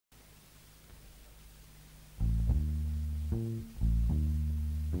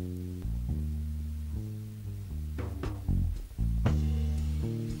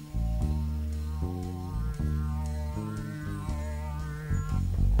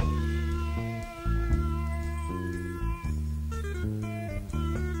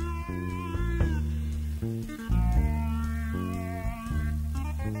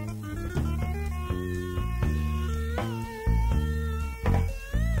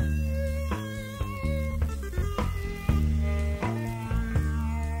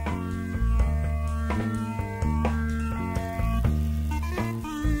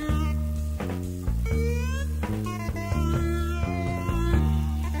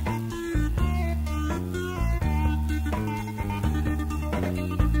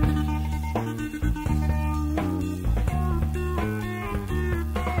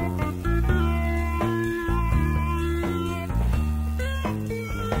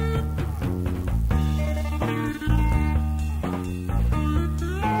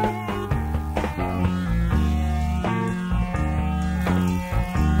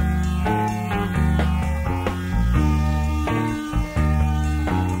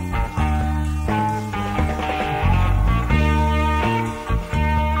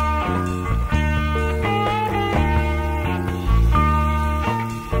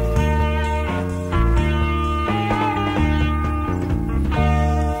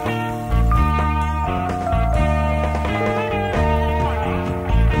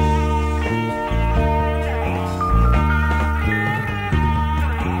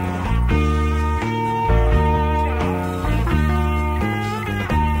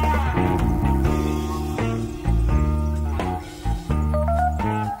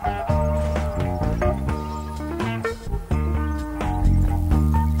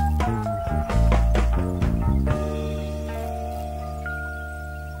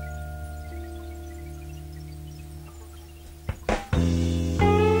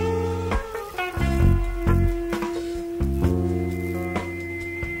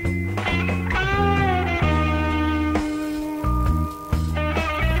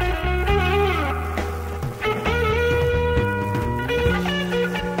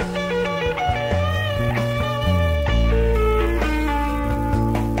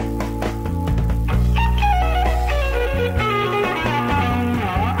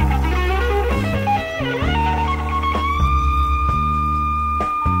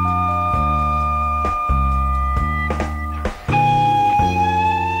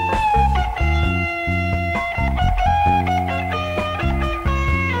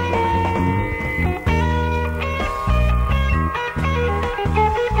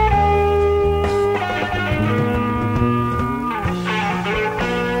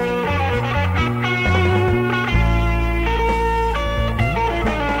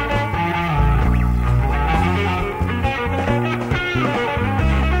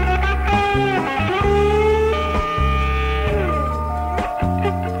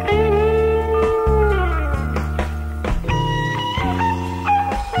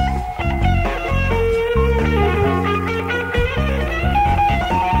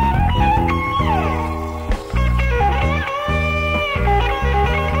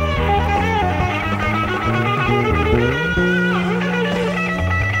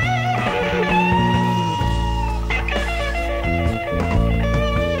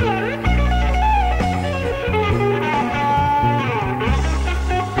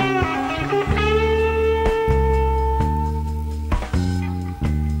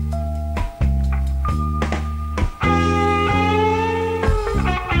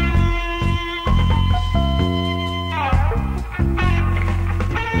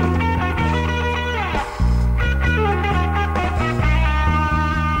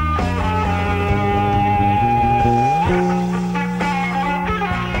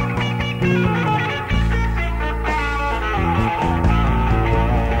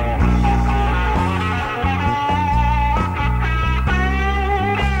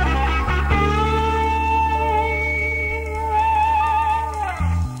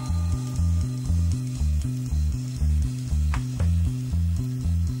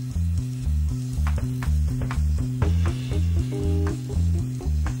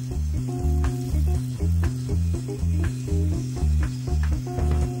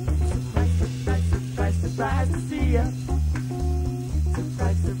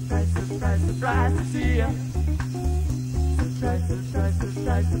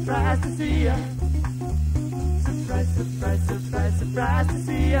surprise, surprise to see ya. Surprise, surprise, surprise, surprise to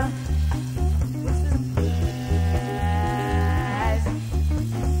see ya. We're surprised.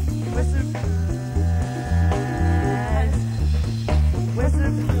 We're surprised. We're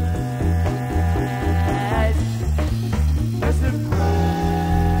surprised. We're surprised.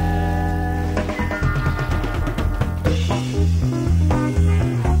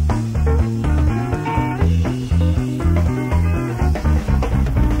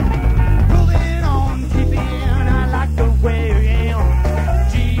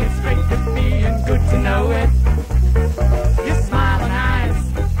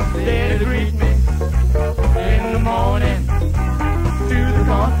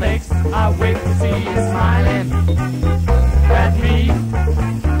 I wait to see you smiling at me.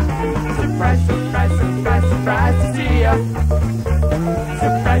 Surprise, surprise, surprise, surprise to see ya.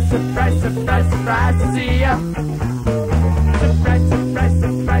 Surprise, surprise, surprise, surprise to see ya. Surprise, surprise,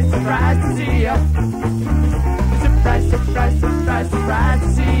 surprise, surprise to see ya. Surprise, surprise, surprise, surprise to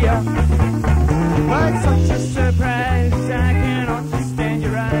see ya. But such a surprise, I cannot stand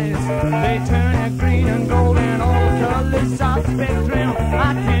your eyes. They turn a green and gold and all colors of spectrum.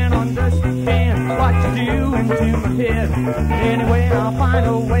 I can't understand what you're doing to my head. Anyway, I'll find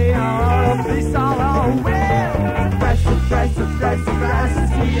a way out of this all well. Surprise, surprise, surprise, surprise to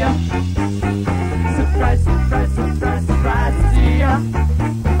see ya. Surprise, surprise, surprise, surprise to see ya.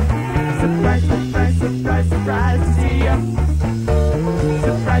 Surprise, surprise, surprise, surprise to see ya.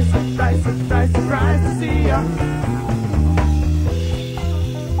 Surprise, surprise, surprise, surprise to see ya.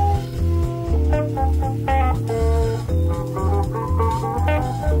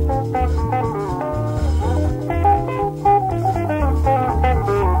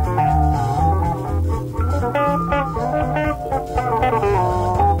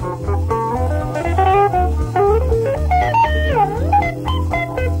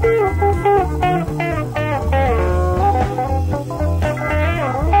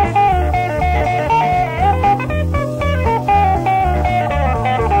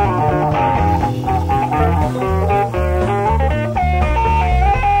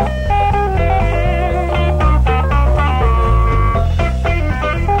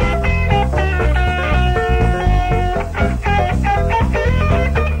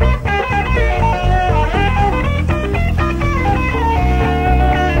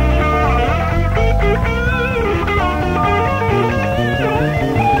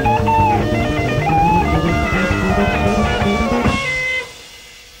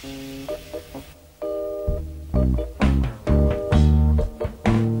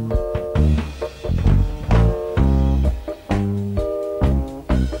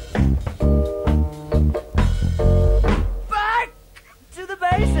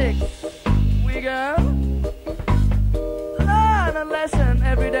 We go, learn a lesson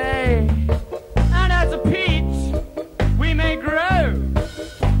every day. And as a peach, we may grow,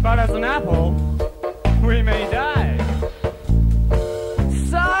 but as an apple, we may die.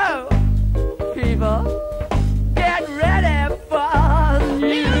 So, people, get ready for the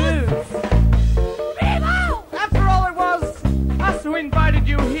news. People! After all, it was us who invited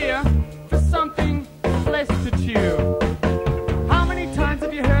you here for something less to chew. How many times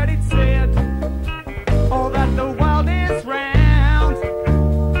have you heard it said, oh, that the world is round?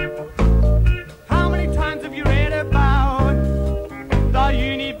 How many times have you read about the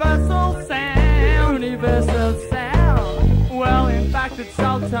universal sound? Universal sound. Well, in fact, it's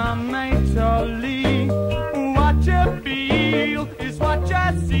ultimately what you feel is what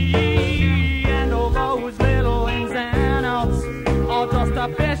you see.